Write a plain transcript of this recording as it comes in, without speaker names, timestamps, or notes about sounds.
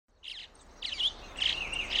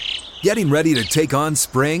Getting ready to take on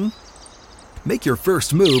spring? Make your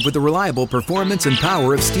first move with the reliable performance and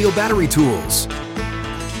power of Steel battery tools.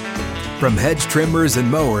 From hedge trimmers and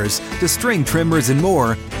mowers to string trimmers and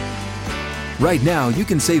more, right now you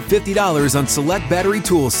can save $50 on select battery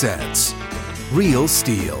tool sets. Real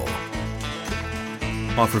Steel.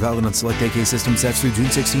 Offer valid on select AK system sets through June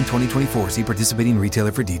 16, 2024. See participating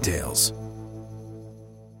retailer for details.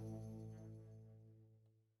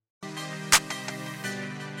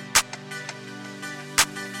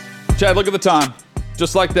 Chad, look at the time.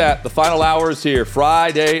 Just like that, the final hour is here.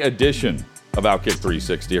 Friday edition of Outkick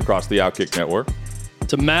 360 across the Outkick Network.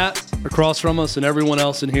 To Matt across from us and everyone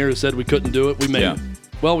else in here who said we couldn't do it, we made it.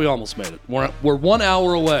 Well, we almost made it. We're 1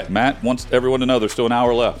 hour away. Matt wants everyone to know there's still an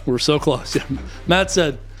hour left. We're so close. Matt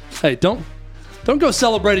said, hey, don't go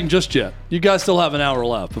celebrating just yet. You guys still have an hour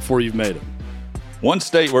left before you've made it. One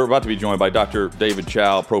state, we're about to be joined by Dr. David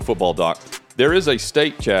Chao, Pro Football Doc. There is a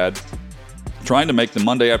state, Chad, trying to make the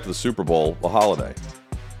Monday after the Super Bowl a holiday.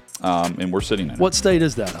 And we're sitting in it. What state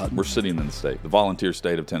is that, Hutton? We're sitting in the state, the volunteer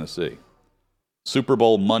state of Tennessee. Super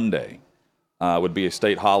Bowl Monday would be a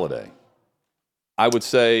state holiday. I would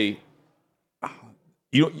say,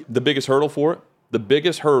 the biggest hurdle for it? The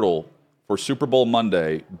biggest hurdle for Super Bowl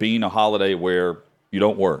Monday being a holiday where you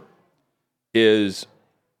don't work is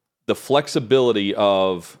the flexibility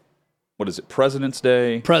of, what is it, President's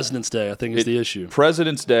Day? President's Day, I think, is the issue.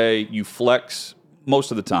 President's Day, you flex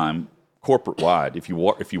most of the time, corporate-wide. If you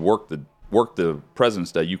work the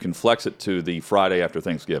President's Day, you can flex it to the Friday after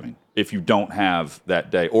Thanksgiving if you don't have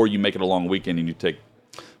that day, or you make it a long weekend and you take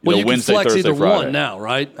you Wednesday, can flex Thursday, either Friday. one now,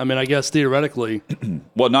 right? I mean, I guess theoretically.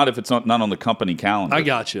 Well, not if it's not on the company calendar. I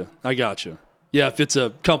got you. Yeah, if it's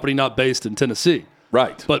a company not based in Tennessee.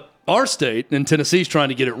 Right. But our state, and Tennessee's trying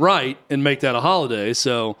to get it right and make that a holiday.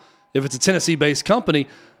 So if it's a Tennessee-based company,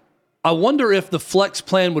 I wonder if the flex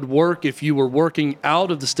plan would work if you were working out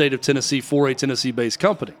of the state of Tennessee for a Tennessee-based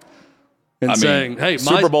company. And saying, hey,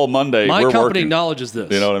 Super Bowl Monday, my we're company working. Acknowledges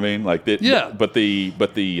this. You know what I mean? Like, yeah. But the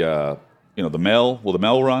mail, will the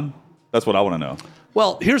mail run? That's what I want to know.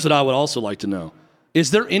 Well, here's what I would also like to know. Is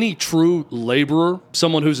there any true laborer,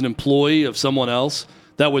 someone who's an employee of someone else,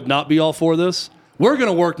 that would not be all for this? We're going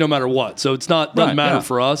to work no matter what, so doesn't matter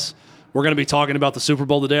for us. We're going to be talking about the Super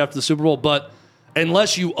Bowl the day after the Super Bowl, but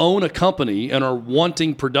unless you own a company and are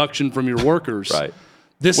wanting production from your workers, right.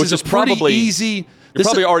 This is pretty easy. You're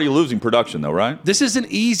probably already losing production, though, right? This is an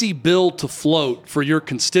easy bill to float for your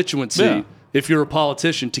constituency if you're a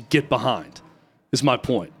politician to get behind, is my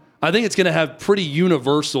point. I think it's going to have pretty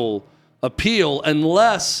universal appeal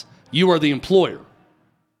unless you are the employer.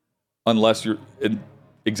 Unless you're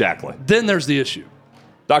exactly. Then there's the issue.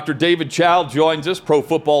 Dr. David Chao joins us, Pro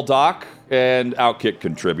Football Doc and Outkick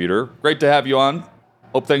contributor. Great to have you on.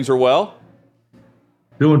 Hope things are well.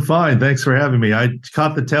 Doing fine. Thanks for having me. I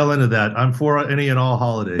caught the tail end of that. I'm for any and all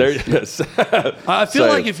holidays. There it is. I feel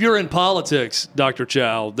like if you're in politics, Dr.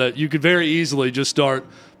 Chao, that you could very easily just start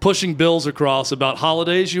pushing bills across about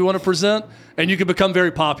holidays you want to present, and you could become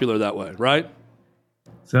very popular that way, right?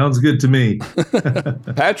 Sounds good to me.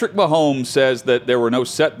 Patrick Mahomes says that there were no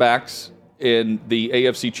setbacks in the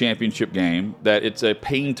AFC Championship game, that it's a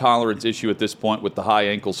pain tolerance issue at this point with the high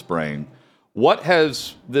ankle sprain. What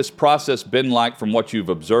has this process been like from what you've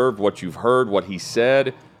observed, what you've heard, what he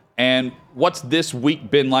said, and what's this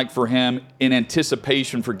week been like for him in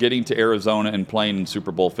anticipation for getting to Arizona and playing in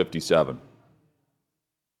Super Bowl 57?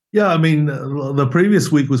 Yeah, I mean, the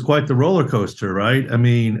previous week was quite the roller coaster, right? I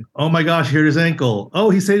mean, oh my gosh, hurt his ankle. Oh,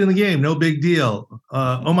 he stayed in the game, no big deal.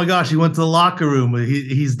 Oh my gosh, he went to the locker room.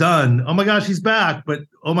 He's done. Oh my gosh, he's back, but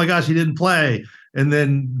oh my gosh, he didn't play. But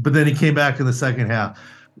then he came back in the second half.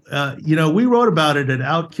 We wrote about it at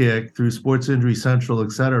Outkick through Sports Injury Central,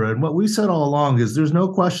 et cetera. And what we said all along is there's no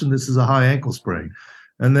question this is a high ankle sprain.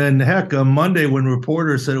 And then, heck, on Monday when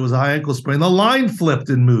reporters said it was a high ankle sprain, the line flipped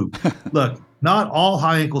and moved. Look, not all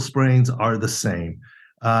high ankle sprains are the same,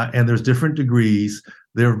 and there's different degrees.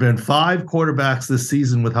 There have been 5 quarterbacks this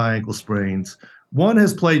season with high ankle sprains. One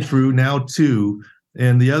has played through, now 2,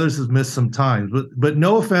 and the others have missed some time. But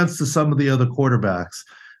no offense to some of the other quarterbacks.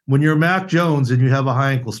 When you're Mac Jones and you have a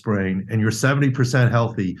high ankle sprain and you're 70%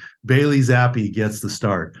 healthy, Bailey Zappi gets the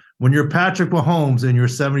start. When you're Patrick Mahomes and you're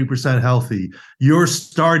 70% healthy, you're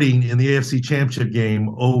starting in the AFC Championship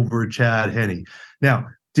game over Chad Henne. Now,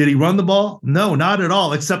 did he run the ball? No, not at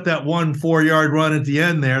all, except that 1 4-yard run at the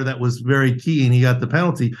end there that was very key, and he got the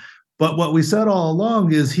penalty. But what we said all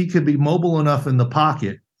along is he could be mobile enough in the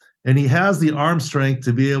pocket, and he has the arm strength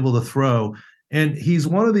to be able to throw. And he's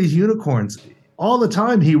one of these unicorns. All the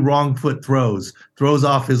time he wrong foot throws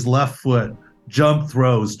off his left foot jump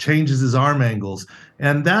throws, changes his arm angles.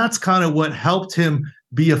 And that's kind of what helped him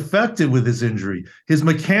be effective with his injury. His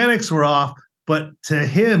mechanics were off, but to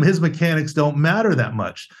him, his mechanics don't matter that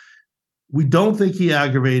much. We don't think he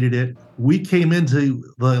aggravated it. We came into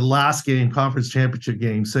the last game, conference championship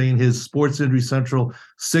game, saying his Sports Injury Central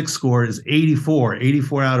 6 score is 84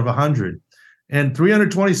 out of 100. And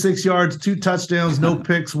 326 yards, 2 touchdowns, no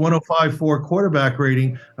picks, 105.4 quarterback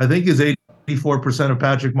rating, I think is 84% of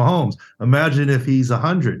Patrick Mahomes. Imagine if he's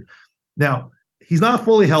 100. Now, he's not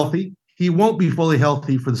fully healthy. He won't be fully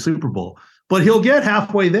healthy for the Super Bowl, but he'll get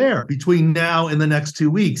halfway there between now and the next 2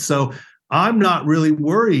 weeks. So I'm not really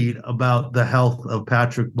worried about the health of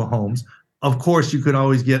Patrick Mahomes. Of course, you can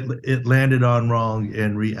always get it landed on wrong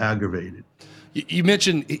and re-aggravated. You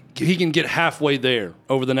mentioned he can get halfway there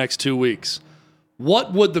over the next 2 weeks.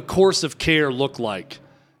 What would the course of care look like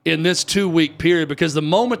in this 2-week period? Because the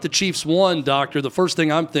moment the Chiefs won, Doctor, the first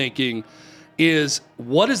thing I'm thinking is,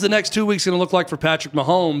 what is the next 2 weeks going to look like for Patrick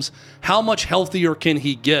Mahomes? How much healthier can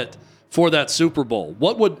he get for that Super Bowl?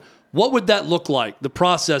 What would that look like, the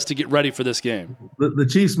process to get ready for this game? The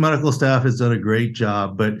Chiefs medical staff has done a great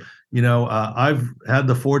job, but I've had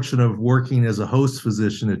the fortune of working as a host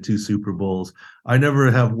physician at 2 Super Bowls. I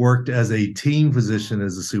never have worked as a team physician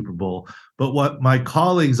as a Super Bowl. But what my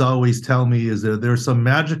colleagues always tell me is that there's some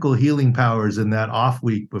magical healing powers in that off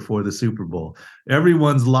week before the Super Bowl.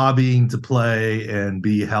 Everyone's lobbying to play and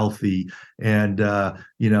be healthy. And,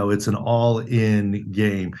 it's an all-in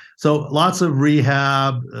game. So lots of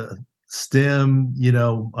rehab, stim,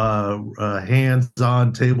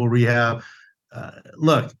 hands-on table rehab.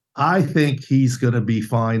 Look, I think he's going to be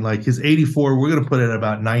fine. Like his 84, we're going to put it at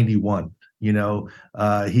about 91. He's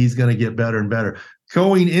going to get better and better.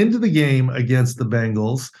 Going into the game against the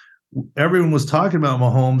Bengals, everyone was talking about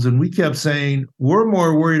Mahomes, and we kept saying we're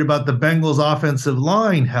more worried about the Bengals' offensive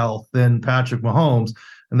line health than Patrick Mahomes.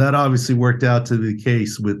 And that obviously worked out to be the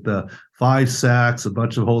case with 5 sacks, a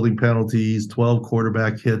bunch of holding penalties, 12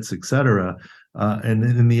 quarterback hits, etc. And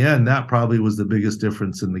in the end, that probably was the biggest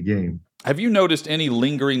difference in the game. Have you noticed any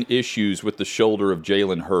lingering issues with the shoulder of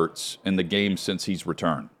Jalen Hurts in the game since he's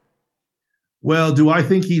returned? Well, do I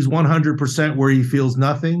think he's 100% where he feels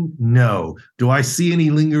nothing? No. Do I see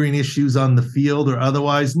any lingering issues on the field or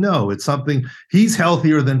otherwise? No. It's something, he's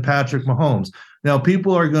healthier than Patrick Mahomes. Now,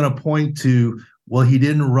 people are going to point to, well, he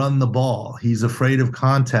didn't run the ball. He's afraid of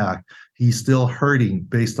contact. He's still hurting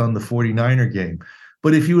based on the 49er game.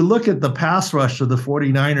 But if you look at the pass rush of the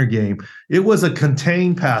 49er game, it was a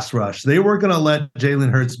contained pass rush. They weren't going to let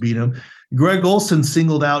Jalen Hurts beat him. Greg Olsen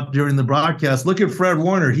singled out during the broadcast, look at Fred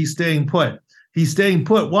Warner. He's staying put. He's staying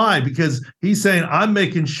put. Why? Because he's saying, I'm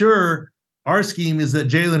making sure our scheme is that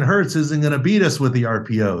Jalen Hurts isn't going to beat us with the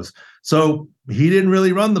RPOs. So he didn't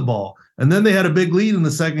really run the ball. And then they had a big lead in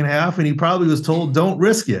the second half, and he probably was told, don't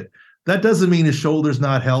risk it. That doesn't mean his shoulder's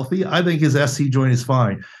not healthy. I think his SC joint is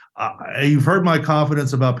fine. You've heard my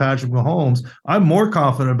confidence about Patrick Mahomes. I'm more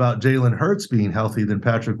confident about Jalen Hurts being healthy than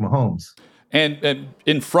Patrick Mahomes. And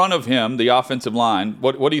in front of him, the offensive line,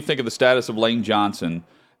 what do you think of the status of Lane Johnson?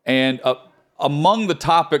 And among the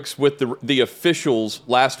topics with the officials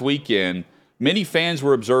last weekend, many fans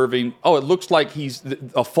were observing, it looks like he's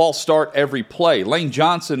a false start every play. Lane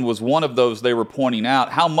Johnson was one of those they were pointing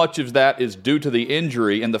out. How much of that is due to the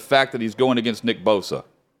injury and the fact that he's going against Nick Bosa?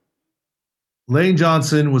 Lane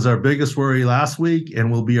Johnson was our biggest worry last week and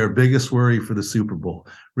will be our biggest worry for the Super Bowl.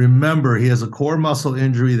 Remember, he has a core muscle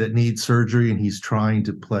injury that needs surgery, and he's trying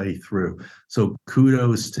to play through. So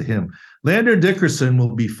kudos to him. Landon Dickerson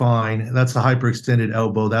will be fine. That's a hyperextended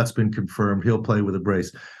elbow. That's been confirmed. He'll play with a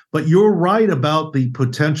brace. But you're right about the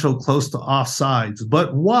potential close to offsides.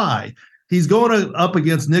 But why? He's going up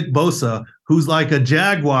against Nick Bosa, who's like a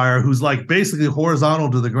jaguar, who's like basically horizontal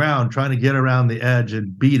to the ground, trying to get around the edge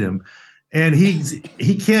and beat him. And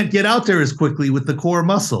he can't get out there as quickly with the core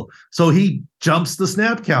muscle. So he jumps the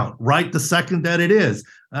snap count right the second that it is.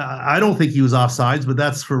 I don't think he was offsides, but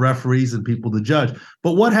that's for referees and people to judge.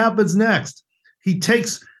 But what happens next? He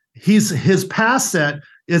takes his pass set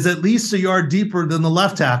is at least a yard deeper than the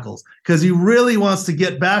left tackles because he really wants to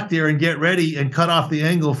get back there and get ready and cut off the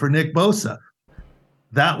angle for Nick Bosa.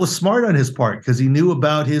 That was smart on his part because he knew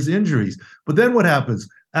about his injuries. But then what happens?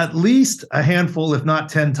 At least a handful, if not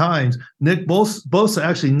 10 times, Nick Bosa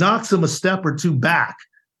actually knocks him a step or two back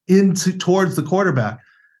towards the quarterback.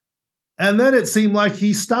 And then it seemed like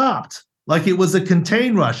he stopped, like it was a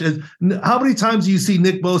contained rush. How many times do you see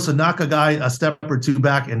Nick Bosa knock a guy a step or two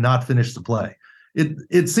back and not finish the play?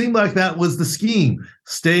 It seemed like that was the scheme.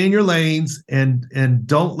 Stay in your lanes and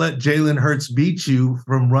don't let Jalen Hurts beat you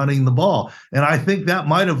from running the ball. And I think that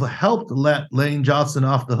might have helped let Lane Johnson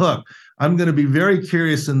off the hook. I'm going to be very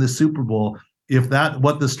curious in the Super Bowl if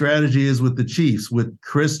what the strategy is with the Chiefs, with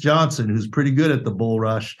Chris Johnson, who's pretty good at the bull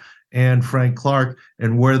rush, and Frank Clark,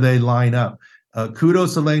 and where they line up.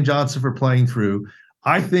 Kudos to Lane Johnson for playing through.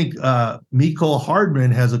 I think Mecole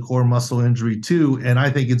Hardman has a core muscle injury too, and I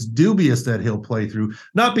think it's dubious that he'll play through,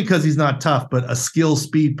 not because he's not tough, but a skill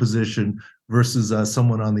speed position versus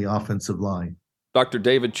someone on the offensive line. Dr.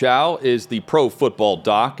 David Chao is the pro football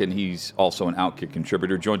doc, and he's also an Outkick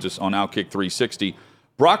contributor. Joins us on Outkick 360.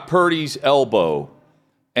 Brock Purdy's elbow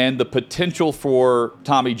and the potential for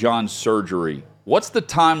Tommy John surgery. What's the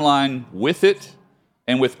timeline with it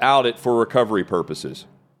and without it for recovery purposes?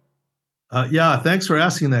 Thanks for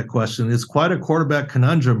asking that question. It's quite a quarterback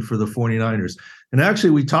conundrum for the 49ers. And actually,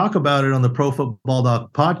 we talk about it on the Pro Football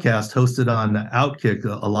Doc podcast hosted on Outkick,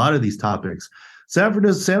 a lot of these topics. San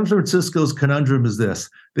Francisco's conundrum is this.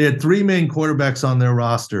 They had three main quarterbacks on their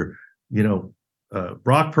roster,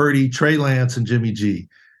 Brock Purdy, Trey Lance, and Jimmy G.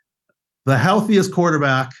 The healthiest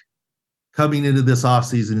quarterback coming into this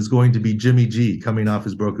offseason is going to be Jimmy G, coming off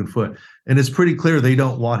his broken foot. And it's pretty clear they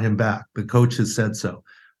don't want him back. The coach has said so.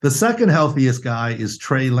 The second healthiest guy is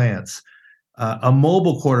Trey Lance, a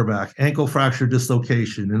mobile quarterback, ankle fracture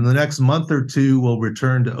dislocation. In the next month or two, will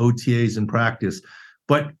return to OTAs and practice.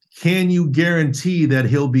 But can you guarantee that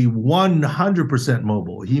he'll be 100%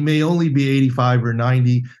 mobile? He may only be 85 or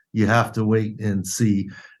 90. You have to wait and see.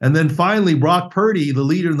 And then finally, Brock Purdy, the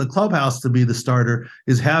leader in the clubhouse to be the starter,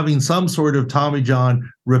 is having some sort of Tommy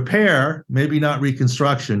John repair, maybe not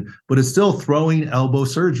reconstruction, but it's still throwing elbow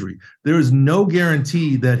surgery. There is no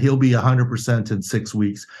guarantee that he'll be 100% in 6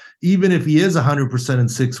 weeks. Even if he is 100% in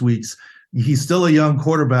 6 weeks, he's still a young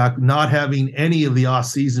quarterback. Not having any of the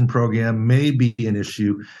off-season program may be an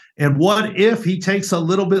issue. And what if he takes a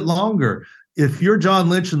little bit longer? If you're John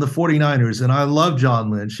Lynch and the 49ers, and I love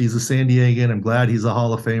John Lynch, he's a San Diegan, I'm glad he's a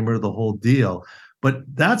Hall of Famer, the whole deal. But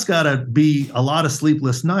that's got to be a lot of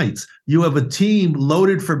sleepless nights. You have a team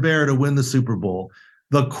loaded for bear to win the Super Bowl.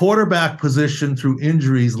 The quarterback position through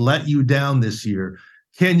injuries let you down this year.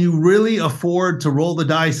 Can you really afford to roll the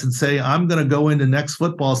dice and say, I'm going to go into next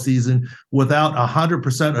football season without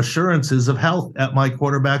 100% assurances of health at my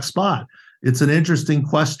quarterback spot? It's an interesting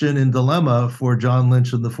question and dilemma for John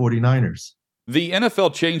Lynch and the 49ers. The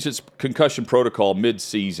NFL changed its concussion protocol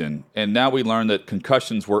mid-season, and now we learn that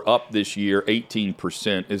concussions were up this year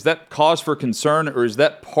 18%. Is that cause for concern, or is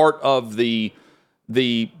that part of the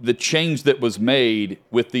change that was made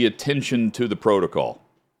with the attention to the protocol?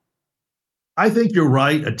 I think you're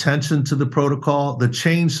right. Attention to the protocol. The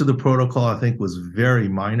change to the protocol, I think, was very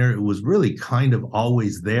minor. It was really kind of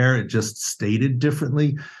always there. It just stated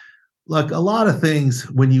differently. Look, a lot of things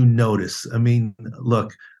when you notice. I mean,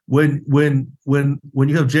 look, when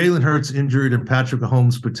you have Jalen Hurts injured and Patrick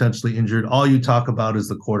Mahomes potentially injured, all you talk about is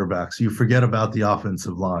the quarterbacks. You forget about the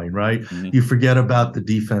offensive line, right? Mm-hmm. You forget about the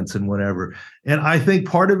defense and whatever. And I think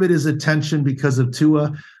part of it is attention because of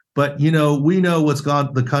Tua. But, we know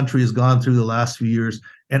the country has gone through the last few years.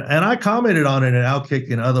 And I commented on it at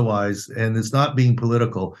Outkick and otherwise, and it's not being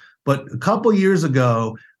political. But a couple years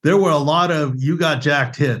ago, there were a lot of you got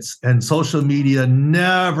jacked hits, and social media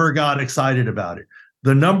never got excited about it.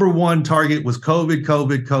 The number one target was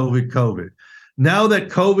COVID. Now that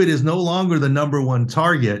COVID is no longer the number one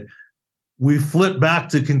target, we flip back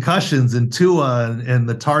to concussions and Tua and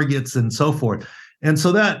the targets and so forth. And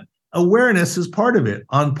so that awareness is part of it,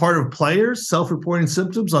 on part of players, self-reporting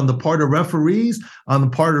symptoms, on the part of referees, on the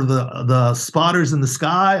part of the spotters in the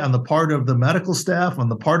sky, on the part of the medical staff, on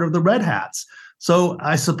the part of the red hats. So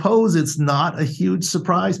I suppose it's not a huge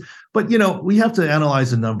surprise, but we have to analyze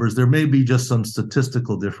the numbers. There may be just some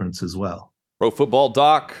statistical difference as well. Pro Football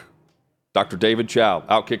Doc, Dr. David Chao,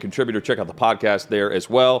 Outkick contributor. Check out the podcast there as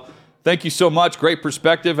well. Thank you so much. Great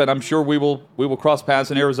perspective, and I'm sure we will cross paths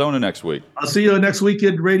in Arizona next week. I'll see you next week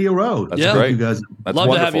at Radio Row. That's great. You guys. That's love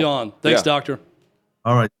wonderful. to have you on. Thanks, Doctor.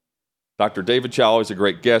 All right. Dr. David Chao, always a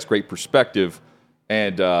great guest, great perspective,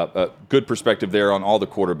 and a good perspective there on all the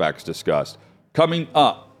quarterbacks discussed. Coming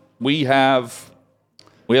up, we have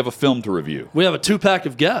a film to review. We have a 2-pack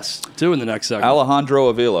of guests, too, in the next segment. Alejandro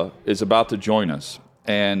Avila is about to join us,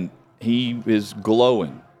 and he is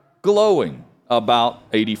glowing about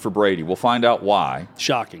 80 for Brady. We'll find out why.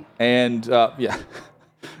 Shocking. And,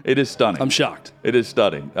 it is stunning. I'm shocked. It is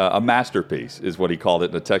stunning. A masterpiece is what he called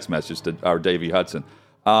it in a text message to our Davey Hudson.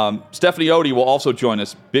 Stephanie Odie will also join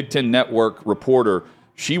us, Big Ten Network reporter.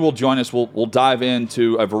 She will join us. We'll dive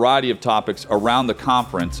into a variety of topics around the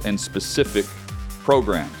conference and specific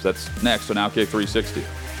programs. That's next on Outkick 360.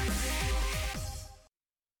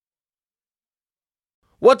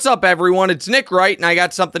 What's up, everyone? It's Nick Wright, and I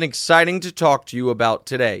got something exciting to talk to you about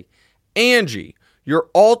today. Angie, your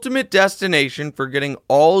ultimate destination for getting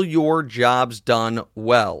all your jobs done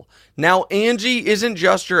well. Now, Angie isn't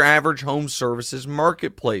just your average home services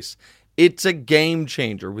marketplace. It's a game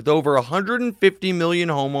changer with over 150 million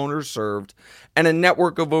homeowners served and a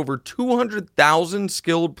network of over 200,000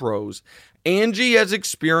 skilled pros. Angie has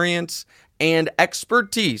experience and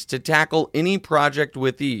expertise to tackle any project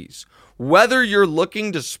with ease. Whether you're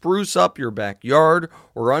looking to spruce up your backyard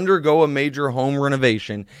or undergo a major home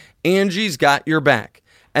renovation, Angie's got your back.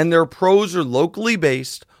 And their pros are locally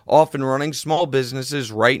based, often running small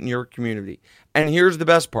businesses right in your community. And here's the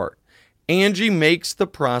best part. Angie makes the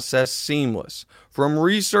process seamless. From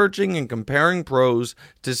researching and comparing pros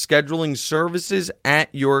to scheduling services at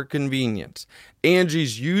your convenience.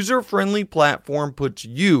 Angie's user-friendly platform puts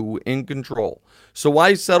you in control. So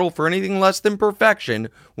why settle for anything less than perfection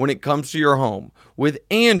when it comes to your home? With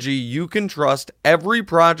Angie, you can trust every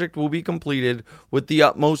project will be completed with the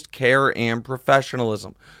utmost care and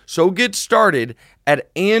professionalism. So get started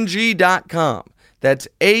at Angie.com. That's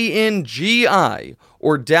ANGI,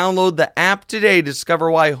 or download the app today to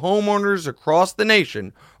discover why homeowners across the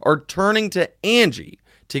nation are turning to Angie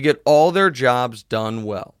to get all their jobs done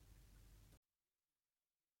well.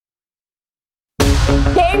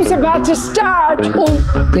 Game's about to start.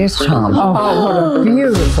 Oh, there's Tom. Oh, what a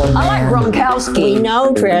beautiful man. I like Gronkowski. We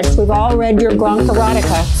know, Trish. We've all read your Gronk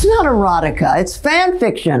erotica. It's not erotica. It's fan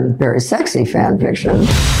fiction. Very sexy fan fiction.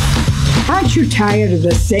 Aren't you tired of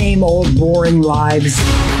the same old boring lives?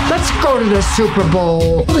 Let's go to the Super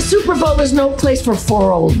Bowl. The Super Bowl is no place for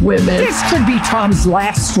 4 old women. This could be Tom's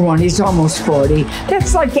last one. He's almost 40.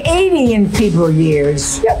 That's like 80 in people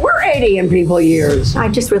years. Yeah, we're 80 in people years. I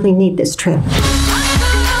just really need this trip.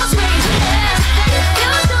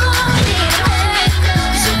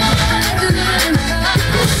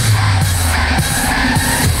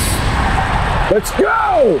 Let's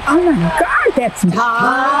go! Oh my God, that's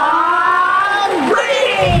Tom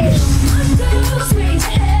Brady!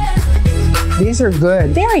 These are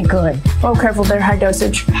good. Very good. Oh, careful, they're high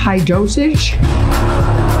dosage. High dosage?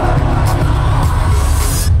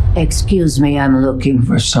 Excuse me, I'm looking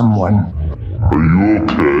for someone. Are you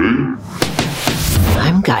okay?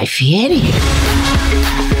 I'm Guy Fieri.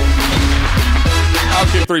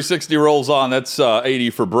 Outkick 360 rolls on. That's 80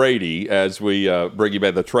 for Brady as we bring you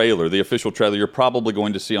back the trailer, the official trailer you're probably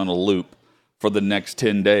going to see on a loop for the next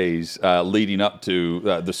 10 days leading up to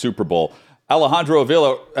the Super Bowl. Alejandro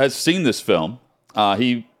Avila has seen this film.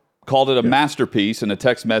 He called it a masterpiece in a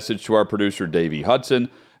text message to our producer, Davey Hudson.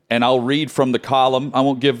 And I'll read from the column. I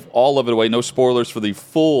won't give all of it away. No spoilers for the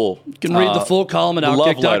full. You can read the full column at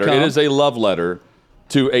Outkick.com. It is a love letter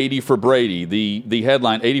to 80 for Brady. The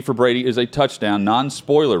headline, 80 for Brady, is a touchdown,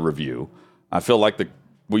 non-spoiler review. I feel like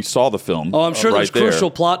we saw the film. Oh, I'm sure there's there.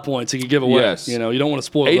 crucial plot points you could give away. Yes. You know, you don't want to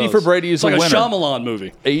spoil 80 those. for Brady is it's like a winner. It's like a Shyamalan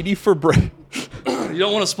movie. 80 for Brady. You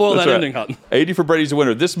don't want to spoil that ending, Hutton. 80 for Brady's a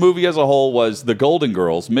winner. This movie as a whole was The Golden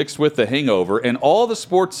Girls mixed with The Hangover and all the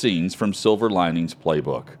sports scenes from Silver Linings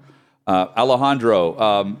Playbook.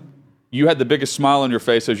 Alejandro, you had the biggest smile on your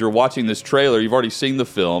face as you're watching this trailer. You've already seen the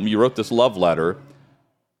film. You wrote this love letter.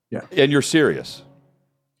 Yeah. And you're serious.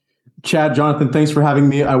 Chad, Jonathan, thanks for having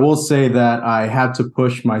me. I will say that I had to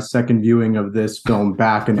push my second viewing of this film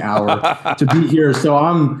back an hour to be here. So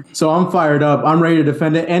I'm fired up. I'm ready to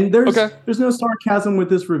defend it. And there's no sarcasm with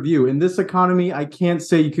this review. In this economy, I can't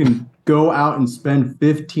say you can go out and spend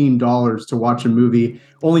 $15 to watch a movie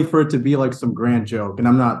only for it to be like some grand joke. And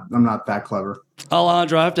I'm not that clever.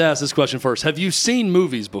 Alejandro, I have to ask this question first. Have you seen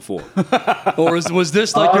movies before? Or was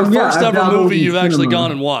this like your first ever movie you've actually gone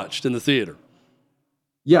and watched in the theater?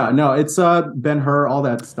 Yeah, no, it's Ben-Hur, all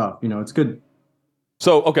that stuff. You know, it's good.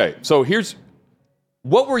 So here's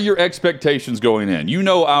what were your expectations going in? You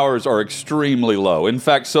know ours are extremely low. In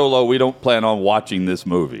fact, so low we don't plan on watching this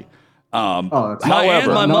movie.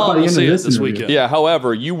 However, my mom will see it this weekend. Yeah,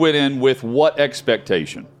 however, you went in with what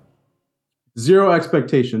expectation? Zero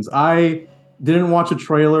expectations. I didn't watch a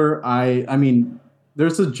trailer. I mean,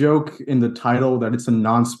 there's a joke in the title that it's a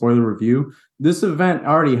non-spoiler review. This event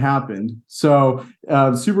already happened. So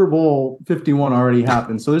Super Bowl 51 already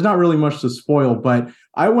happened. So there's not really much to spoil, but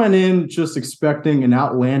I went in just expecting an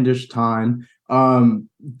outlandish time.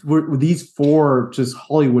 With these 4 just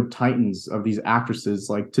Hollywood titans of these actresses,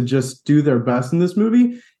 like to just do their best in this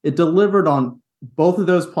movie. It delivered on both of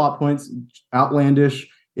those plot points. Outlandish,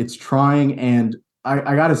 it's trying, and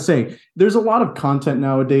I gotta say, there's a lot of content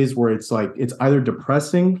nowadays where it's like it's either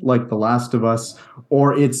depressing, like The Last of Us,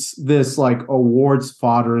 or it's this like awards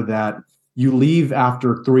fodder that you leave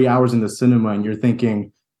after 3 hours in the cinema and you're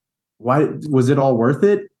thinking, why was it all worth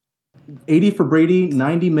it? 80 for Brady,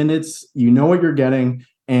 90 minutes, you know what you're getting,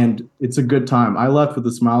 and it's a good time. I left with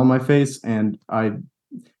a smile on my face, and I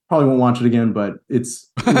probably won't watch it again, but it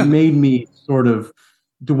made me sort of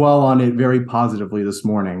dwell on it very positively this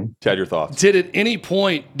morning. Chad, your thoughts? Did at any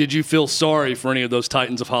point did you feel sorry for any of those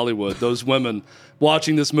titans of Hollywood, those women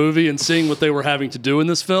watching this movie and seeing what they were having to do in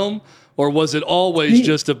this film? Or was it always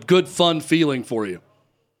just a good, fun feeling for you?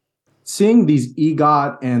 Seeing these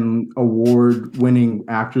EGOT and award-winning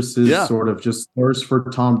actresses sort of just thirst for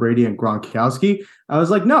Tom Brady and Gronkowski, I was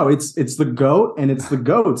like, no, it's the GOAT and it's the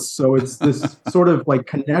GOATs. So it's this sort of like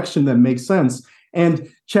connection that makes sense.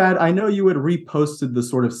 And Chad, I know you had reposted the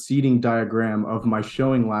sort of seating diagram of my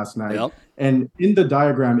showing last night. Yep. And in the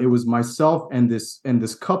diagram, it was myself and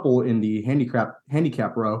this couple in the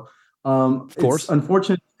handicap row. Of course. It's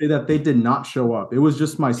unfortunate that they did not show up. It was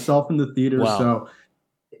just myself in the theater. Wow. So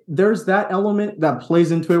there's that element that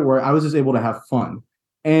plays into it where I was just able to have fun.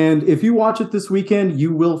 And if you watch it this weekend,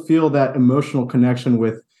 you will feel that emotional connection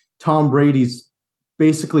with Tom Brady's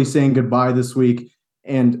basically saying goodbye this week.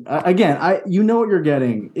 And again, you know what you're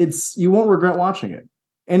getting. You won't regret watching it.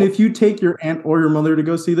 And if you take your aunt or your mother to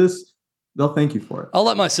go see this, they'll thank you for it. I'll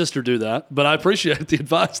let my sister do that, but I appreciate the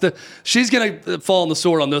advice that she's going to fall on the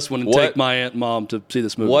sword on this one and take my aunt and mom to see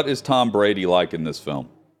this movie. What is Tom Brady like in this film?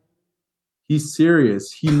 He's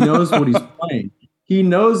serious. He knows what he's playing. He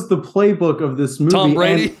knows the playbook of this movie. Tom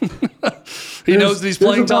Brady? He knows that he's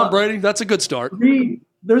playing Tom Brady? That's a good start.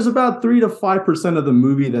 There's about 3 to 5% of the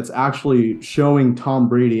movie that's actually showing Tom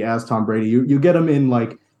Brady as Tom Brady. You get him in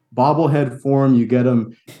like bobblehead form. You get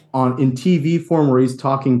him in TV form where he's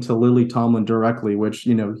talking to Lily Tomlin directly, which,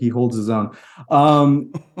 he holds his own.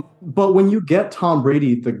 But when you get Tom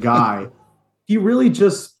Brady, the guy, he really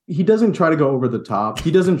he doesn't try to go over the top.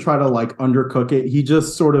 He doesn't try to like undercook it. He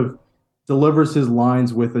just sort of delivers his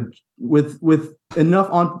lines with enough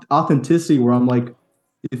authenticity where I'm like,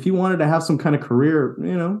 if he wanted to have some kind of career,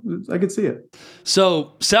 I could see it.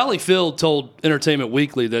 So Sally Field told Entertainment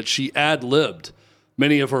Weekly that she ad-libbed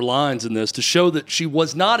many of her lines in this to show that she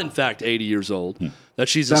was not, in fact, 80 years old, that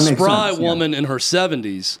she's a spry woman in her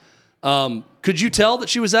 70s. Could you tell that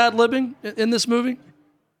she was ad-libbing in this movie?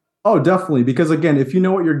 Oh, definitely. Because, again, if you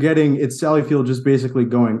know what you're getting, it's Sally Field just basically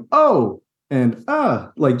going, oh, and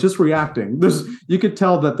like just reacting. You could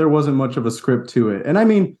tell that there wasn't much of a script to it. And I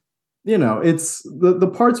mean, it's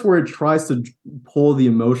the parts where it tries to pull the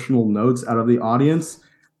emotional notes out of the audience.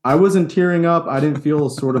 I wasn't tearing up. I didn't feel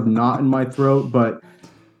a sort of knot in my throat. But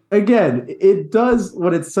again, it does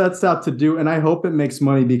what it sets out to do. And I hope it makes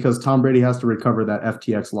money because Tom Brady has to recover that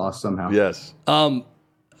FTX loss somehow. Yes.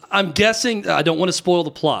 I'm guessing, I don't want to spoil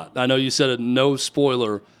the plot. I know you said a no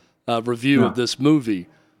spoiler review of this movie.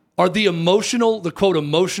 Are the quote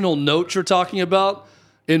emotional notes you're talking about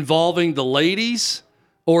involving the ladies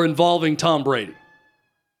or involving Tom Brady?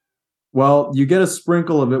 Well, you get a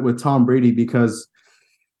sprinkle of it with Tom Brady because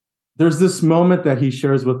there's this moment that he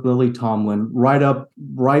shares with Lily Tomlin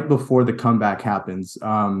right before the comeback happens.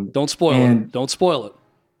 Don't spoil it. Don't spoil it.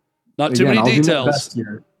 Not too many details. Do my best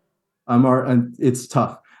here. It's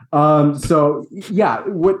tough. So yeah,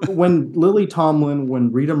 when Lily Tomlin,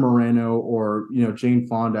 when Rita Moreno or Jane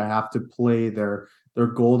Fonda have to play their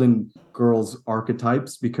Golden Girls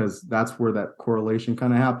archetypes, because that's where that correlation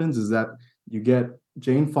kind of happens, is that you get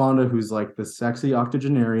Jane Fonda, who's like the sexy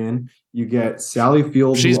octogenarian. You get Sally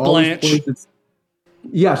Field. She's Blanche.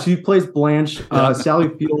 She plays Blanche. Sally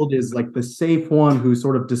Field is like the safe one who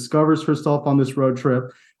sort of discovers herself on this road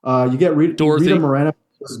trip. You get Rita Moreno,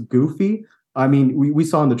 who's goofy. I mean, we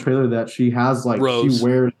saw in the trailer that she has Rose. She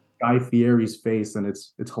wears Guy Fieri's face, and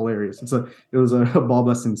it's hilarious. It was a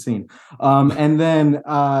ball-busting scene. And then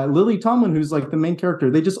Lily Tomlin, who's like the main character,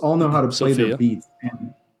 they just all know how to play their beats.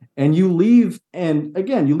 And you leave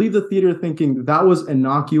the theater thinking that was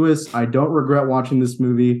innocuous. I don't regret watching this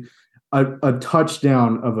movie. A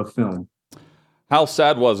touchdown of a film. How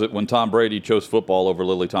sad was it when Tom Brady chose football over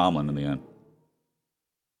Lily Tomlin in the end?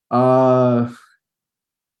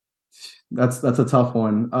 That's a tough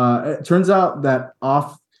one. It turns out that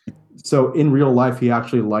so in real life, he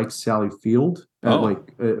actually likes Sally Field,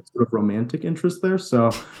 like a sort of romantic interest there.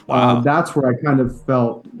 So that's where I kind of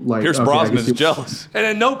felt like Pierce Brosnan's jealous. And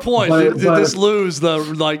at no point did this lose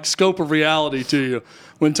the scope of reality to you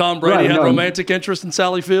when Tom Brady had romantic interest in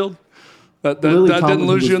Sally Field. That didn't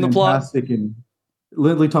lose you in the plot.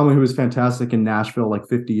 Lily Tomlin, who was fantastic in Nashville like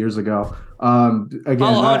 50 years ago. Again,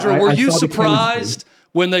 Alejandro, were you surprised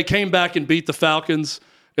when they came back and beat the Falcons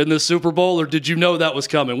in the Super Bowl, or did you know that was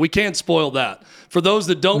coming? We can't spoil that. For those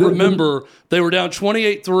that don't remember, they were down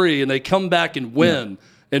 28-3, and they come back and win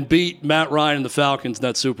and beat Matt Ryan and the Falcons in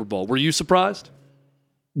that Super Bowl. Were you surprised?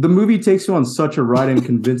 the movie takes you on such a ride and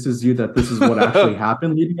convinces you that this is what actually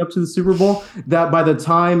happened leading up to the Super Bowl, that by the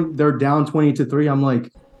time they're down 20-3, I'm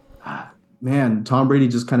like, man, Tom Brady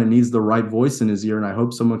just kind of needs the right voice in his ear, and I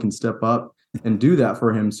hope someone can step up and do that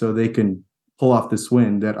for him so they can pull off this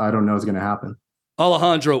win that I don't know is going to happen.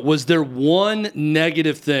 Alejandro, was there one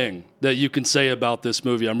negative thing that you can say about this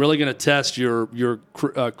movie? I'm really going to test your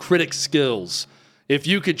critic skills. If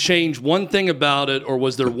you could change one thing about it, or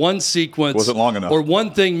was there one sequence wasn't long enough, or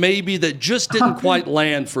one thing maybe that just didn't quite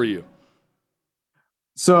land for you?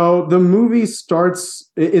 So the movie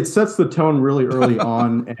starts, it sets the tone really early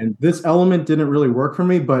on, and this element didn't really work for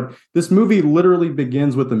me, but this movie literally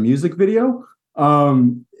begins with a music video.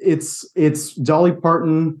 It's Dolly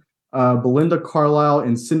Parton, Belinda Carlisle,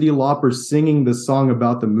 and Cyndi Lauper singing the song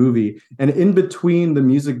about the movie. And in between the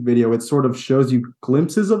music video, it sort of shows you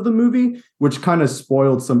glimpses of the movie, which kind of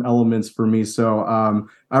spoiled some elements for me. So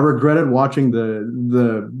I regretted watching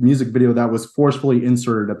the music video that was forcefully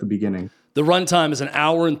inserted at the beginning. The runtime is 1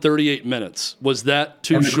 hour and 38 minutes. Was that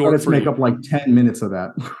too and short for you? Make up like 10 minutes of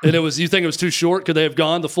that. And you think it was too short? Could they have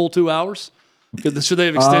gone the full 2 hours? Should they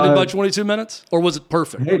have extended by 22 minutes? Or was it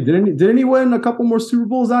perfect? Hey, didn't he win a couple more Super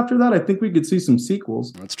Bowls after that? I think we could see some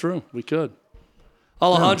sequels. That's true. We could.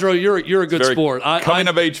 Alejandro, you're a good sport. Coming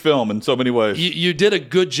of age film in so many ways. You did a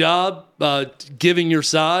good job giving your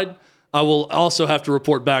side. I will also have to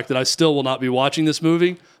report back that I still will not be watching this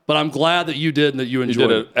movie, but I'm glad that you did and that you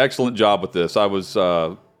enjoyed it. You did an excellent job with this. I was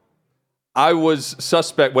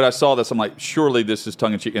suspect when I saw this. I'm like, surely this is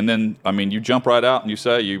tongue in cheek. And then, I mean, you jump right out and you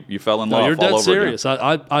say you fell in love. You're dead all over serious.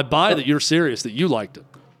 Again. I buy that you're serious, that you liked it.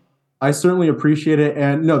 I certainly appreciate it.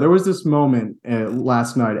 And no, there was this moment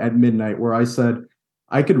last night at midnight where I said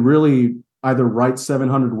I could really either write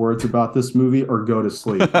 700 words about this movie or go to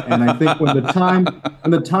sleep. And I think when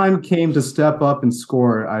the time came to step up and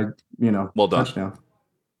score, well done. Touchdown.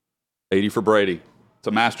 80 for Brady. It's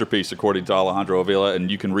a masterpiece, according to Alejandro Avila, and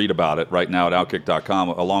you can read about it right now at Outkick.com,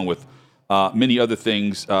 along with many other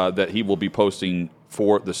things that he will be posting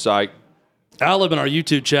for the site. Aleb in our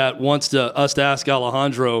YouTube chat wants us to ask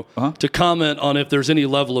Alejandro to comment on if there's any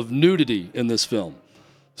level of nudity in this film.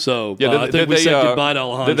 So I think we said goodbye to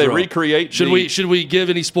Alejandro. Did they recreate? Should we give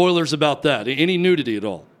any spoilers about that? Any nudity at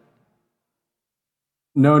all?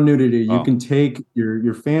 No nudity. You can take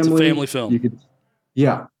your family. It's a family film. You could,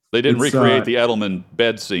 yeah. They didn't recreate the Edelman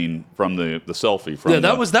bed scene from the selfie.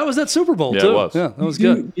 That was that Super Bowl too. It was. Yeah, that was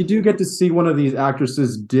good. You do get to see one of these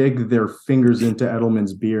actresses dig their fingers into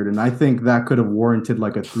Edelman's beard, and I think that could have warranted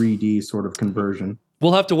like a 3D sort of conversion.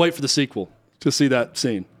 We'll have to wait for the sequel to see that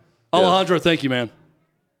scene. Alejandro, thank you, man.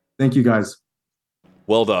 Thank you, guys.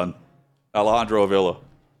 Well done, Alejandro Avila.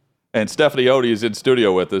 And Stephanie Odie is in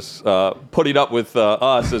studio with us, putting up with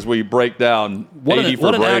us as we break down 80 for Brady.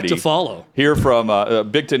 What an act to follow. Here from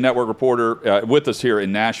Big Ten Network reporter with us here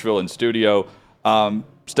in Nashville in studio.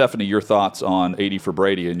 Stephanie, your thoughts on 80 for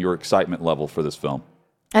Brady and your excitement level for this film?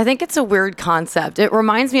 I think it's a weird concept. It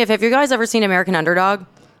reminds me of, have you guys ever seen American Underdog?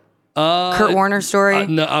 Kurt Warner story?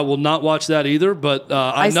 No, I will not watch that either, but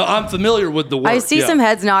I'm familiar with the work. I see some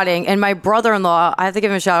heads nodding, and my brother-in-law, I have to give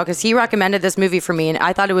him a shout out because he recommended this movie for me, and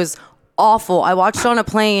I thought it was awful. I watched it on a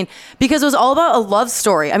plane because it was all about a love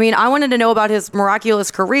story. I mean, I wanted to know about his miraculous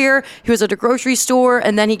career. He was at a grocery store,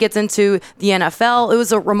 and then he gets into the NFL. It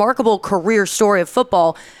was a remarkable career story of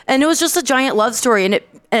football, and it was just a giant love story, and it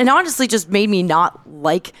honestly just made me not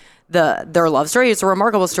like their love story. It's a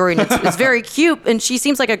remarkable story, and it's very cute, and she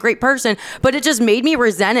seems like a great person, but it just made me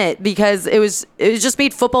resent it because it just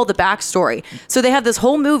made football the backstory. So they have this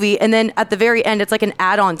whole movie, and then at the very end, it's like an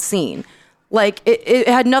add-on scene. Like, it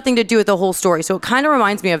had nothing to do with the whole story. So it kind of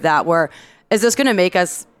reminds me of that, where is this going to make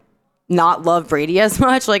us not love Brady as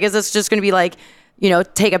much? Like, is this just going to be like,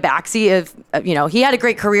 take a backseat of, he had a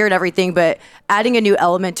great career and everything, but adding a new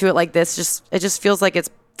element to it like this, it just feels like it's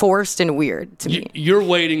forced and weird to me. You're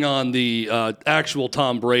waiting on the actual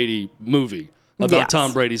Tom Brady movie about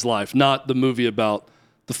Tom Brady's life, not the movie about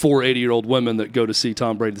the 4 80-year-old women that go to see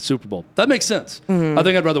Tom Brady at the Super Bowl. That makes sense. Mm-hmm. I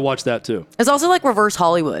think I'd rather watch that too. It's also like reverse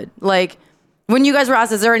Hollywood. Like, when you guys were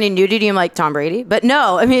asked, is there any nudity? I'm like, Tom Brady? But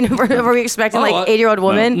no, I mean, were we expecting 80-year-old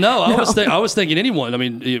woman? No, I was thinking anyone. I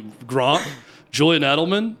mean, Gronk, Julian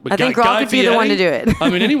Edelman. But I think Gronk would be the one to do it. I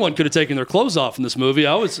mean, anyone could have taken their clothes off in this movie.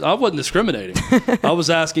 I wasn't discriminating. I was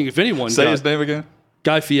asking if anyone. Say his name again.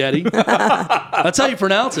 Guy Fieri. That's how you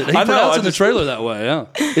pronounce it. He pronounced it in the trailer that way. Yeah,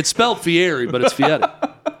 it's spelled Fieri, but it's Fieri.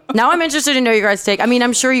 Now I'm interested to know your guys' take. I mean,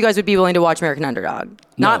 I'm sure you guys would be willing to watch American Underdog.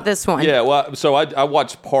 Not this one. Yeah, well, so I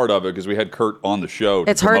watched part of it because we had Kurt on the show.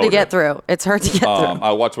 It's hard to get through. It's hard to get through.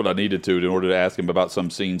 I watched what I needed to in order to ask him about some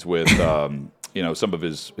scenes with some of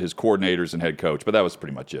his coordinators and head coach, but that was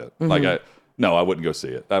pretty much it. Like, I wouldn't go see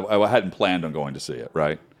it. I hadn't planned on going to see it,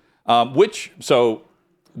 right? So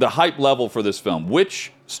the hype level for this film,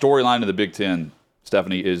 which storyline in the Big Ten,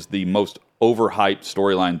 Stephanie, is the most overhyped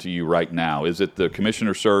storyline to you right now? Is it the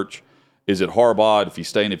commissioner search? Is it Harbaugh, if he's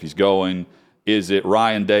staying, if he's going? Is it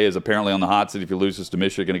Ryan Day is apparently on the hot seat if he loses to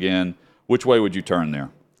Michigan again? Which way would you turn there?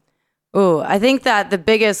 Oh, I think that the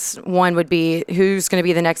biggest one would be who's going to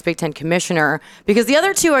be the next Big Ten commissioner, because the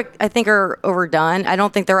other two I think are overdone. I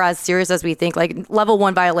don't think they're as serious as we think. Like, level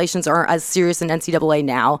 1 violations aren't as serious in NCAA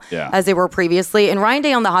now as they were previously. And Ryan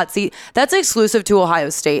Day on the hot seat, that's exclusive to Ohio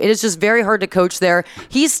State. It is just very hard to coach there.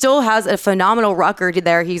 He still has a phenomenal record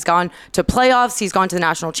there. He's gone to playoffs. He's gone to the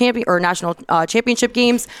national championship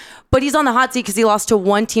games. But he's on the hot seat because he lost to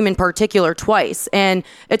one team in particular twice. And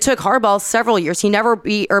it took Harbaugh several years. He never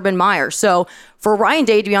beat Urban Meyer. So for Ryan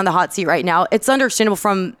Day to be on the hot seat right now, it's understandable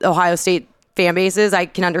from Ohio State fan bases. I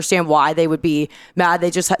can understand why they would be mad. They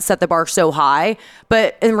just set the bar so high.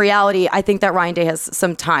 But in reality, I think that Ryan Day has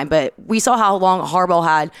some time. But we saw how long Harbaugh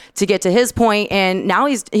had to get to his point, and now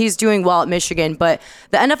he's doing well at Michigan. But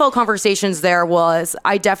the NFL conversations there was,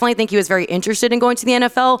 I definitely think he was very interested in going to the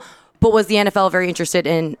NFL, but was the NFL very interested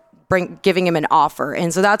in giving him an offer?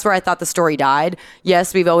 And so that's where I thought the story died.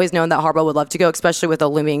 Yes, we've always known that Harbaugh would love to go, especially with a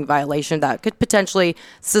looming violation that could potentially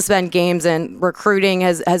suspend games, and recruiting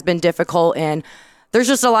has been difficult, and there's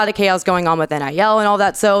just a lot of chaos going on with NIL and all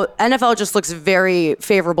that. So NFL just looks very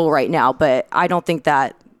favorable right now, but I don't think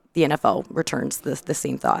that the NFL returns the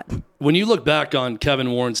same thought. When you look back on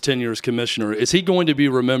Kevin Warren's tenure as commissioner, is he going to be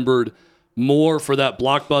remembered more for that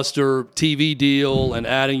blockbuster TV deal and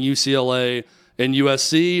adding UCLA and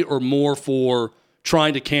USC, or more for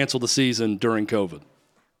trying to cancel the season during COVID?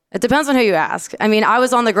 It depends on who you ask. I mean, I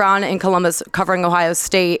was on the ground in Columbus covering Ohio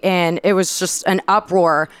State, and it was just an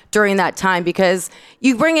uproar during that time because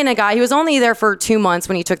you bring in a guy, he was only there for 2 months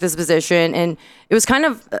when he took this position, and it was kind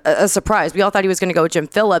of a surprise. We all thought he was going to go. Jim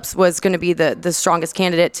Phillips was going to be the strongest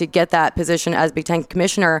candidate to get that position as Big Ten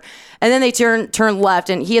commissioner. And then they turn left,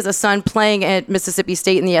 and he has a son playing at Mississippi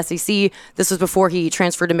State in the SEC. This was before he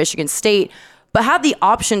transferred to Michigan State, but had the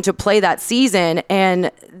option to play that season. And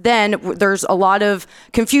then there's a lot of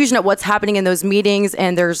confusion at what's happening in those meetings,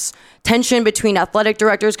 and there's tension between athletic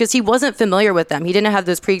directors because he wasn't familiar with them. He didn't have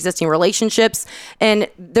those pre-existing relationships, and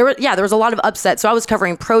there was a lot of upset. So I was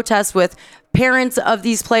covering protests with parents of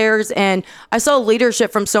these players, and I saw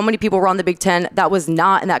leadership from so many people around the Big Ten that was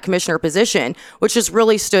not in that commissioner position, which just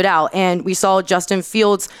really stood out. And we saw Justin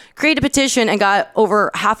Fields create a petition and got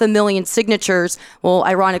over 500,000 signatures. Well,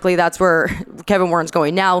 ironically, that's where Kevin Warren's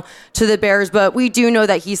going now, to the Bears. But we do know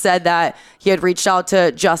that he said that he had reached out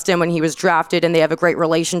to Justin when he was drafted, and they have a great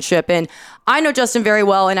relationship. And I know Justin very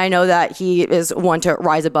well, and I know that he is one to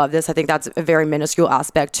rise above this. I think that's a very minuscule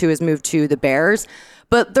aspect to his move to the Bears.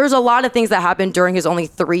 But there's a lot of things that happened during his only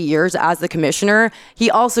 3 years as the commissioner.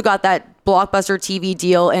 He also got that blockbuster TV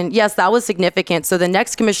deal, and yes, that was significant. So the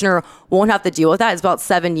next commissioner won't have to deal with that. It's about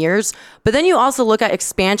 7 years. But then you also look at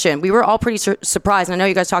expansion. We were all pretty surprised, and I know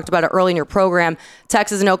you guys talked about it early in your program,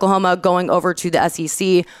 Texas and Oklahoma going over to the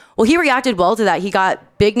SEC. Well, he reacted well to that. He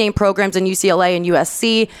got big name programs in UCLA and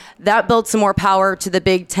USC. That built some more power to the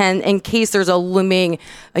Big Ten in case there's a looming,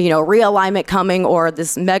 realignment coming, or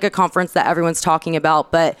this mega conference that everyone's talking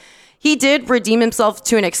about. But he did redeem himself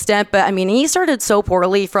to an extent. But I mean, he started so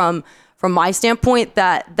poorly from my standpoint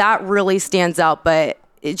that really stands out. But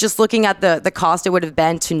just looking at the cost it would have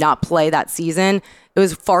been to not play that season, it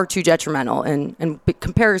was far too detrimental in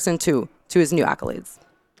comparison to his new accolades.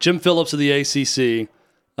 Jim Phillips of the ACC,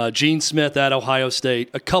 Gene Smith at Ohio State,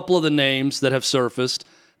 a couple of the names that have surfaced.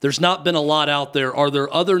 There's not been a lot out there. Are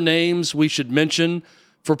there other names we should mention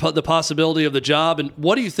for the possibility of the job? And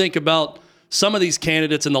what do you think about some of these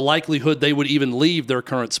candidates and the likelihood they would even leave their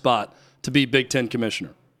current spot to be Big Ten commissioner?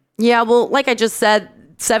 Yeah, well, like I just said,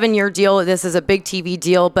 7-year deal. This is a big TV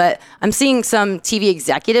deal, but I'm seeing some TV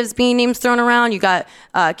executives being names thrown around. You got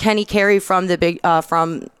Kenny Carey from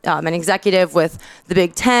an executive with the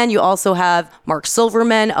Big Ten. You also have Mark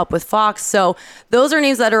Silverman up with Fox. So those are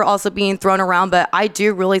names that are also being thrown around, but I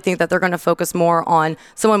do really think that they're going to focus more on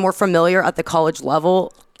someone more familiar at the college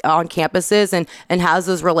level on campuses and has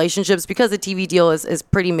those relationships, because the TV deal is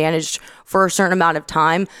pretty managed for a certain amount of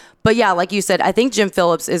time. But yeah, like you said, I think Jim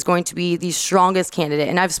Phillips is going to be the strongest candidate.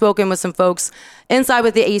 And I've spoken with some folks inside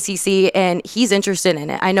with the ACC, and he's interested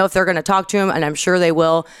in it. I know if they're going to talk to him, and I'm sure they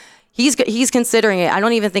will, he's considering it. I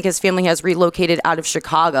don't even think his family has relocated out of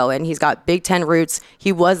Chicago, and he's got Big Ten roots.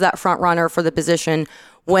 He was that front runner for the position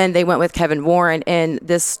when they went with Kevin Warren. And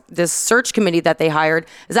this search committee that they hired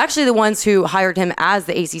is actually the ones who hired him as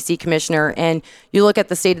the ACC commissioner. And you look at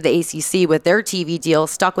the state of the ACC with their TV deal,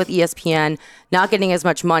 stuck with ESPN, not getting as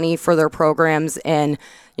much money for their programs. And,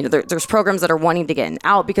 there's programs that are wanting to get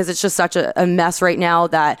out because it's just such a mess right now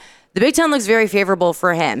that the Big Ten looks very favorable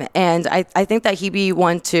for him. And I think that he'd be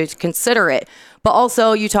one to consider it. But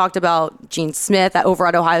also, you talked about Gene Smith over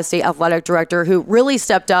at Ohio State athletic director, who really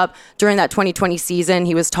stepped up during that 2020 season.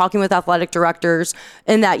 He was talking with athletic directors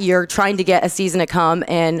in that year, trying to get a season to come,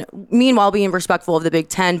 and meanwhile being respectful of the Big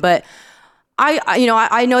Ten. But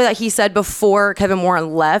I know that he said before Kevin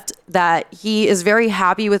Warren left that he is very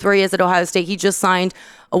happy with where he is at Ohio State. He just signed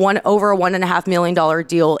over a $1.5 million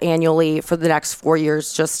deal annually for the next 4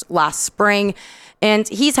 years just last spring. And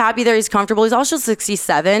he's happy there. He's comfortable. He's also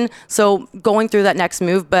 67, so going through that next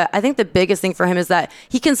move. But I think the biggest thing for him is that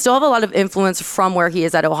he can still have a lot of influence from where he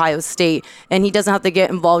is at Ohio State, and he doesn't have to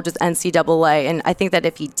get involved with NCAA. And I think that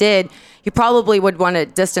if he did, he probably would want to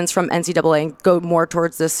distance from NCAA and go more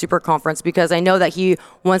towards this super conference, because I know that he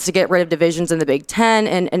wants to get rid of divisions in the Big Ten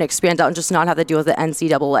and expand out and just not have to deal with the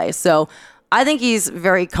NCAA. So I think he's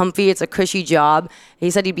very comfy. It's a cushy job.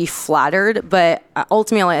 He said he'd be flattered, but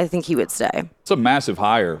ultimately I think he would stay. It's a massive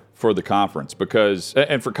hire for the conference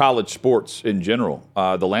and for college sports in general,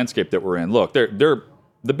 the landscape that we're in. Look, the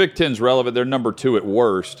Big Ten's relevant. They're number 2 at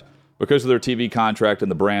worst because of their TV contract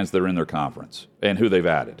and the brands that are in their conference and who they've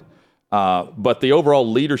added. But the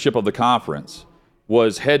overall leadership of the conference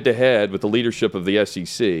was head-to-head with the leadership of the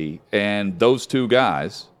SEC, and those two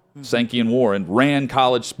guys, Sankey and Warren, ran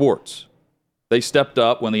college sports. They stepped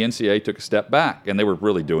up when the NCAA took a step back, and they were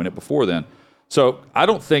really doing it before then. So I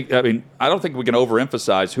don't think we can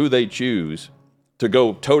overemphasize who they choose to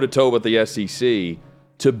go toe-to-toe with the SEC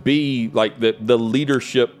to be like the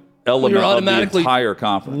leadership element of the entire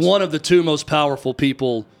conference. One of the 2 most powerful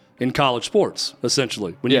people in college sports,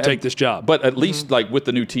 essentially, when you take this job. But at least like with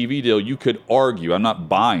the new TV deal, you could argue, I'm not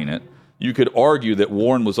buying it, you could argue that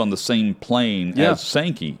Warren was on the same plane as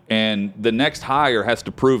Sankey, and the next hire has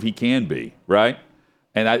to prove he can be, right?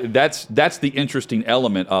 And that's the interesting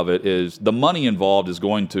element of it, is the money involved is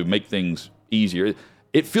going to make things easier.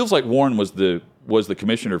 It feels like Warren was the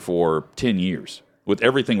commissioner for 10 years with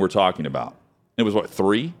everything we're talking about. It was,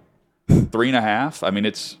 3.5? I mean,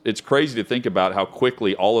 it's crazy to think about how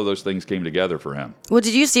quickly all of those things came together for him. Well,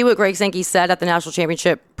 did you see what Greg Sankey said at the national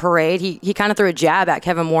championship parade? He kind of threw a jab at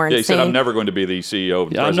Kevin Warren. Yeah, he said, I'm never going to be the CEO of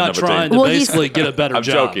the I'm not trying to basically get a better I'm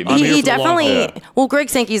job. Joking. He definitely, well, Greg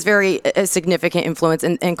Sankey's very a significant influence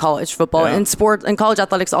in college football and sports and college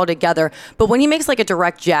athletics altogether. But when he makes like a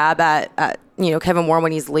direct jab at Kevin Warren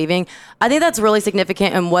when he's leaving, I think that's really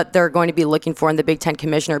significant in what they're going to be looking for in the Big Ten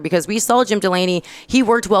commissioner, because we saw Jim Delaney, he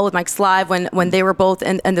worked well with Mike Slive when they were both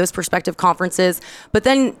in those prospective conferences. But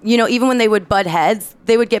then, even when they would butt heads,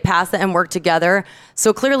 they would get past that and work together.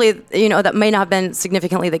 So clearly, that may not have been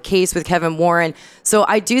significantly the case with Kevin Warren. So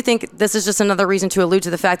I do think this is just another reason to allude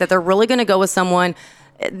to the fact that they're really going to go with someone,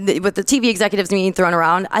 with the TV executives being thrown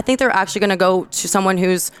around. I think they're actually going to go to someone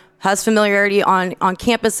has familiarity on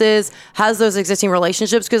campuses, has those existing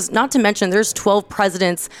relationships, because not to mention there's 12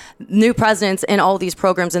 new presidents in all these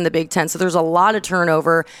programs in the Big Ten. So there's a lot of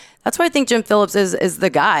turnover. That's why I think Jim Phillips is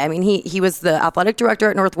the guy. I mean, he was the athletic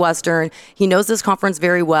director at Northwestern. He knows this conference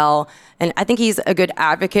very well. And I think he's a good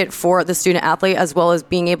advocate for the student athlete, as well as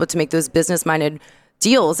being able to make those business-minded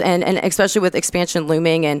deals, and especially with expansion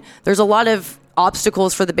looming. And there's a lot of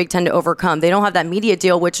obstacles for the Big Ten to overcome. They don't have that media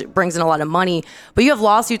deal, which brings in a lot of money, but you have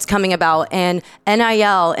lawsuits coming about and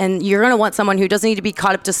NIL, and you're going to want someone who doesn't need to be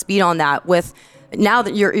caught up to speed on that. With now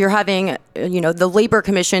that you're having, the Labor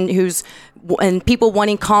Commission and people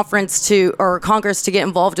wanting Congress to get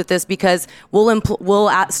involved with this, because will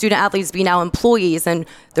student athletes be now employees? And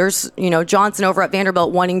there's, Johnson over at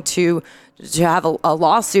Vanderbilt wanting to have a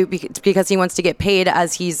lawsuit because he wants to get paid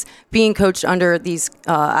as he's being coached under these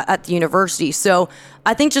at the university. So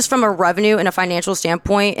I think just from a revenue and a financial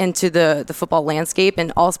standpoint into the football landscape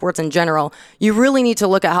and all sports in general, you really need to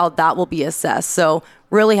look at how that will be assessed. So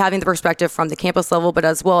really having the perspective from the campus level, but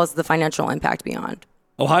as well as the financial impact beyond.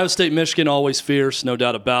 Ohio State, Michigan, always fierce, no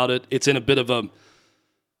doubt about it. It's in a bit of a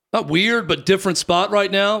not weird, but different spot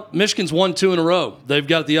right now. Michigan's won 2 in a row. They've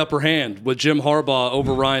got the upper hand with Jim Harbaugh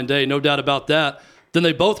over Ryan Day, no doubt about that. Then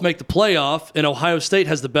they both make the playoff, and Ohio State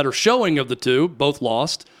has the better showing of the two, both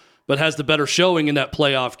lost, but has the better showing in that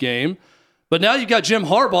playoff game. But now you've got Jim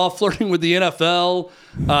Harbaugh flirting with the NFL,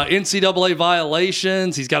 NCAA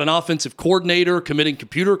violations. He's got an offensive coordinator committing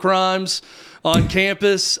computer crimes on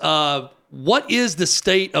campus. What is the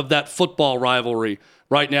state of that football rivalry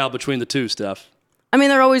right now between the two, Steph? I mean,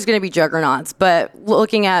 they're always going to be juggernauts, but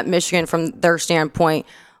looking at Michigan from their standpoint,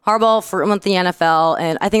 Harbaugh for the NFL,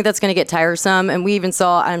 and I think that's going to get tiresome. And we even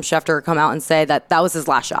saw Adam Schefter come out and say that was his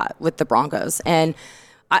last shot with the Broncos. And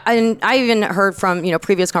I even heard from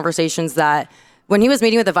previous conversations that when he was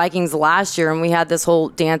meeting with the Vikings last year, and we had this whole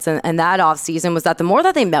dance and that offseason, was that the more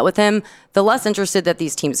that they met with him, the less interested that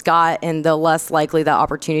these teams got, and the less likely that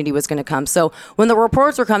opportunity was going to come. So when the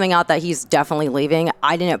reports were coming out that he's definitely leaving,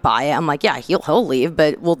 I didn't buy it. I'm like, yeah, he'll leave,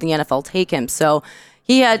 but will the NFL take him? So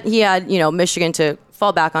he had Michigan to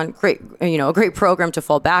fall back on, a great program to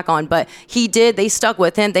fall back on, but they stuck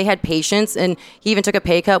with him. They had patience, and he even took a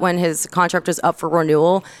pay cut when his contract was up for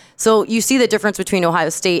renewal. So you see the difference between Ohio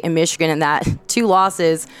State and Michigan in that 2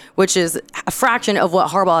 losses, which is a fraction of what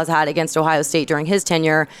Harbaugh has had against Ohio State during his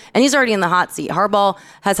tenure, and he's already in the hot seat. Harbaugh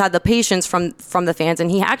has had the patience from the fans,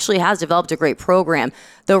 and he actually has developed a great program.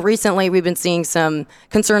 Though recently we've been seeing some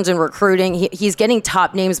concerns in recruiting. He's getting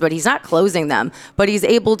top names, but he's not closing them. But he's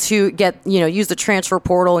able to use the transfer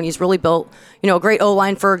portal, and he's really built, a great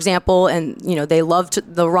O-line, for example, and, they love to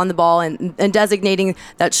run the ball and designating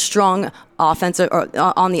that strong offensive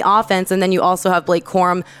on the offense. And then you also have Blake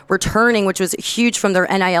Corum returning, which was huge from their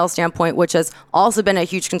NIL standpoint, which has also been a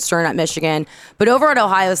huge concern at Michigan. But over at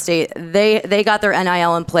Ohio State, they got their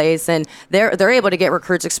NIL in place, and they're able to get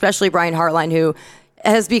recruits, especially Brian Hartline, who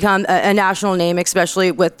has become a national name, especially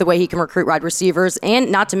with the way he can recruit wide receivers.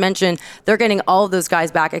 And not to mention, they're getting all of those guys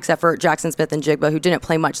back except for Jackson Smith and Jigba, who didn't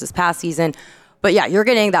play much this past season. But yeah, you're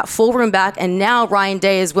getting that full room back, and now Ryan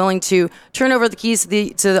Day is willing to turn over the keys to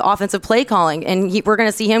the offensive play calling, and we're going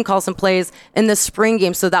to see him call some plays in the spring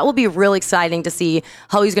game. So that will be really exciting to see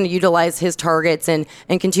how he's going to utilize his targets and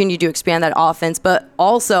continue to expand that offense. But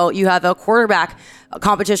also, you have a quarterback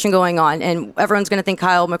competition going on, and everyone's going to think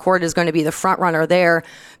Kyle McCord is going to be the front runner there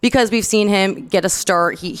because we've seen him get a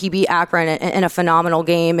start. He beat Akron in a phenomenal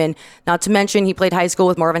game, and not to mention he played high school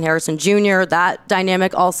with Marvin Harrison Jr. That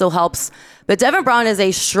dynamic also helps. But Devin Brown is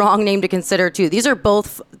a strong name to consider too. These are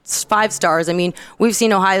both 5 stars. I mean, we've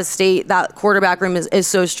seen Ohio State, that quarterback room is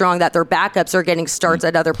so strong that their backups are getting starts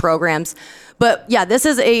at other programs. But yeah, this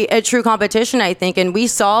is a true competition, I think. And we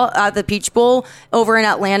saw at the Peach Bowl over in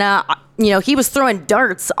Atlanta, he was throwing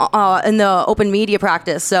darts in the open media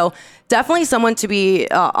practice. So definitely someone to be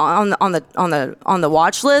on the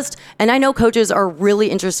watch list. And I know coaches are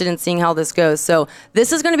really interested in seeing how this goes. So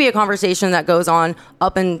this is going to be a conversation that goes on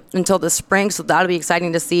up until the spring. So that'll be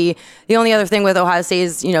exciting to see. The only other thing with Ohio State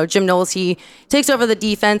is, Jim Knowles, he takes over the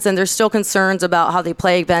defense, and there's still concerns about how they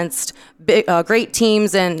play against great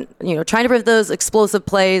teams and, trying to prevent those explosive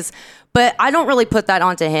plays. But I don't really put that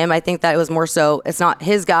onto him. I think that it was more so it's not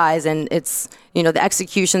his guys, and it's, the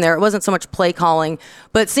execution there. It wasn't so much play calling,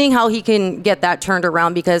 but seeing how he can get that turned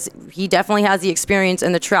around, because he definitely has the experience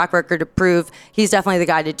and the track record to prove he's definitely the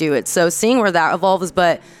guy to do it. So seeing where that evolves,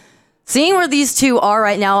 but seeing where these two are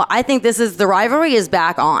right now, I think the rivalry is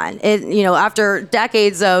back on. After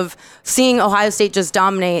decades of seeing Ohio State just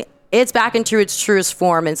dominate, it's back into its truest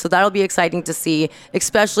form, and so that'll be exciting to see,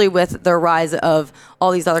 especially with the rise of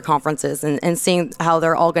all these other conferences and seeing how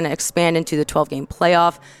they're all going to expand into the 12-game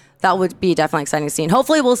playoff. That would be definitely exciting to see. And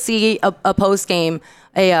hopefully we'll see a post-game,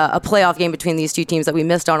 a playoff game between these two teams that we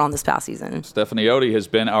missed out on this past season. Stephanie Odie has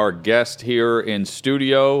been our guest here in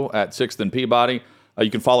studio at 6th and Peabody.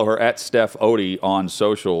 You can follow her at Steph Odie on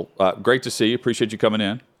social. Great to see you. Appreciate you coming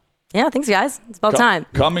in. Yeah, thanks, guys. It's about time.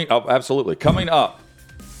 Coming up, absolutely. Coming up,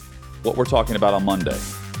 what we're talking about on Monday.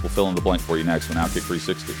 We'll fill in the blank for you next on Outkick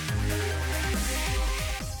 360.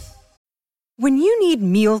 When you need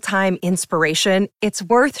mealtime inspiration, it's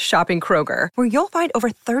worth shopping Kroger, where you'll find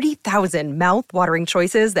over 30,000 mouth-watering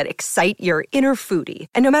choices that excite your inner foodie.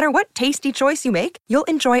 And no matter what tasty choice you make, you'll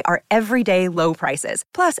enjoy our everyday low prices,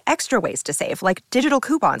 plus extra ways to save, like digital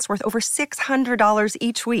coupons worth over $600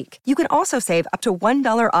 each week. You can also save up to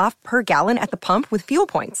 $1 off per gallon at the pump with fuel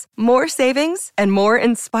points. More savings and more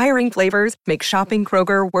inspiring flavors make shopping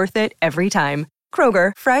Kroger worth it every time.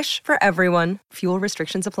 Kroger, fresh for everyone. Fuel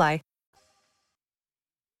restrictions apply.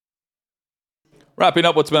 Wrapping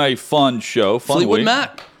up what's been a fun show. Fleetwood week.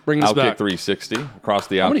 Mac. Bring us back. Outkick 360 across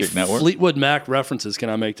the How Outkick many Network. Fleetwood Mac references can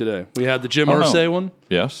I make today? We had the Jim Irsay one.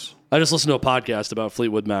 Yes. I just listened to a podcast about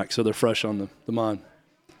Fleetwood Mac, so they're fresh on the mind.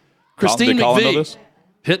 Christine Colin know McVie, this?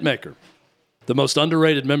 hitmaker, the most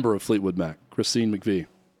underrated member of Fleetwood Mac, Christine McVie.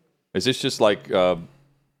 Is this just like a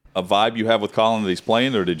vibe you have with Colin that he's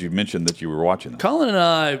playing, or did you mention that you were watching that? Colin and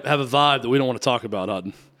I have a vibe that we don't want to talk about,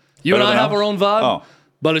 Hutton. You and I have our own vibe,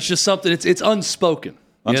 but it's just something, it's unspoken.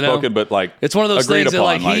 Unspoken, but like it's one of those things that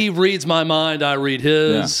upon, he reads my mind, I read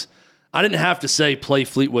his. Yeah. I didn't have to say play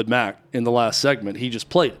Fleetwood Mac in the last segment. He just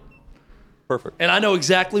played it. Perfect. And I know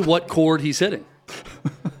exactly what chord he's hitting.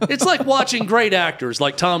 It's like watching great actors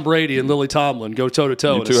like Tom Brady and Lily Tomlin go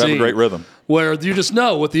toe-to-toe. You two have a great rhythm. Where you just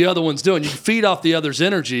know what the other one's doing. You feed off the other's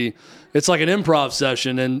energy. It's like an improv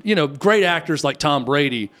session. And, great actors like Tom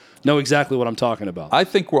Brady know exactly what I'm talking about. I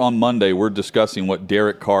think on Monday we're discussing what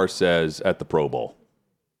Derek Carr says at the Pro Bowl.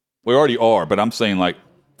 We already are, but I'm saying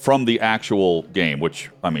from the actual game, which,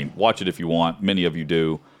 watch it if you want. Many of you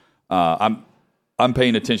do. I'm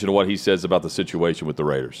paying attention to what he says about the situation with the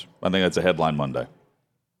Raiders. I think that's a headline Monday.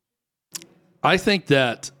 I think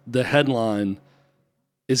that the headline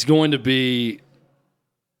is going to be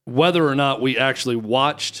whether or not we actually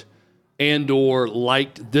watched and or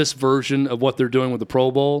liked this version of what they're doing with the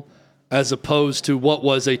Pro Bowl as opposed to what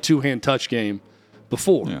was a two-hand touch game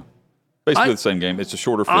before. Yeah. Basically the same game. It's a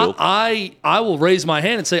shorter field. I will raise my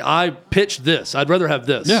hand and say I pitched this. I'd rather have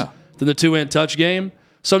this than the two-hand touch game.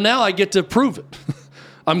 So now I get to prove it.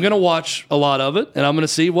 I'm going to watch a lot of it, and I'm going to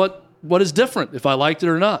see what is different, if I liked it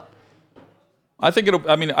or not. I think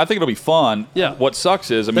it'll be fun. Yeah. What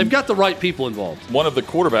sucks is, they've got the right people involved. One of the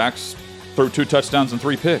quarterbacks threw 2 touchdowns and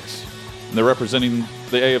 3 picks. And they're representing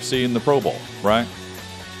the AFC in the Pro Bowl, right?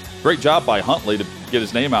 Great job by Huntley to get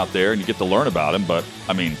his name out there and you get to learn about him, but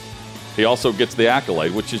he also gets the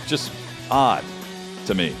accolade, which is just odd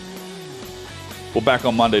to me. We'll back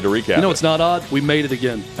on Monday to recap. It's not odd. We made it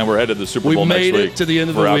again. And we're headed to the Super Bowl next week. We made it to the end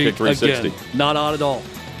of the week again. Not odd at all.